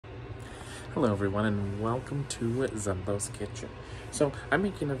Hello everyone and welcome to Zumbo's Kitchen. So I'm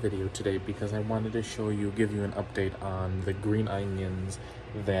making a video today because I wanted to give you an update on the green onions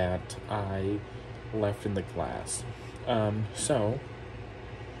that I left in the glass. So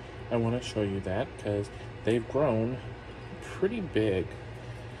I want to show you that because they've grown pretty big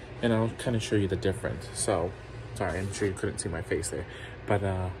and I'll kind of show you the difference. So, sorry, I'm sure you couldn't see my face there, but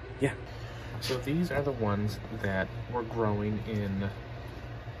yeah. So these are the ones that were growing in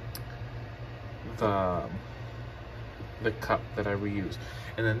the cup that I reuse,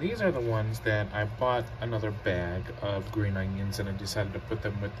 and then these are the ones that I bought another bag of green onions and I decided to put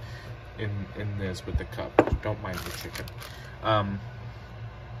them in this with the cup. Don't mind the chicken.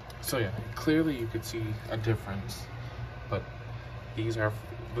 So yeah, clearly you could see a difference, but these are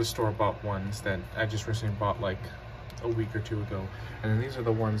the store-bought ones that I just recently bought like a week or two ago, and then these are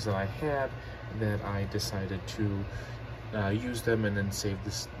the ones that I had that I decided to use them and then save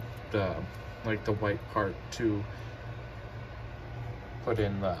the white part to put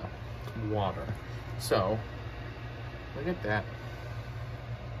in the water. So look at that.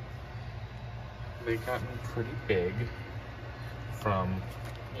 They've gotten pretty big from,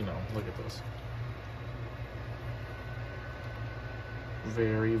 look at this.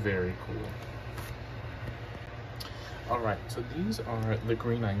 Very, very cool. Alright, so these are the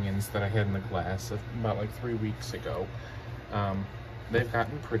green onions that I had in the glass about like 3 weeks ago. They've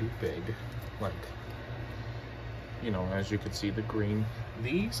gotten pretty big, like, as you can see, the green.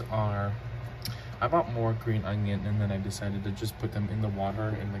 These are, I bought more green onion and then I decided to just put them in the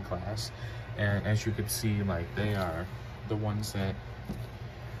water in the glass. And as you can see, like, they are the ones that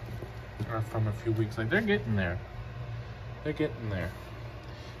are from a few weeks, like, they're getting there. They're getting there.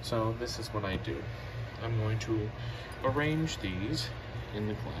 So this is what I do. I'm going to arrange these in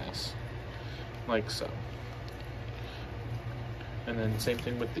the glass, like so. And then same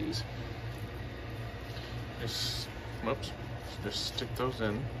thing with these. Just stick those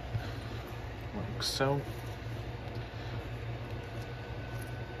in, like so.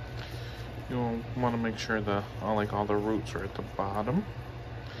 You'll want to make sure all the roots are at the bottom.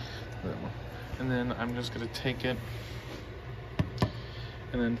 And then I'm just gonna take it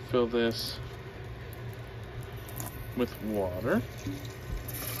and then fill this with water,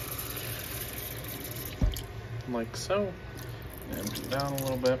 like so. Empty down a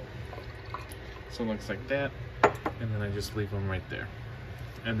little bit, so it looks like that, and then I just leave them right there.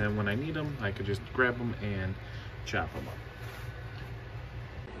 And then when I need them, I could just grab them and chop them up.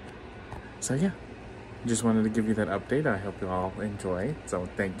 So yeah, just wanted to give you that update. I hope you all enjoy. So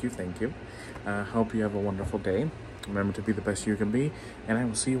thank you. Hope you have a wonderful day. Remember to be the best you can be, and I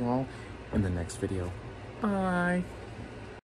will see you all in the next video. Bye.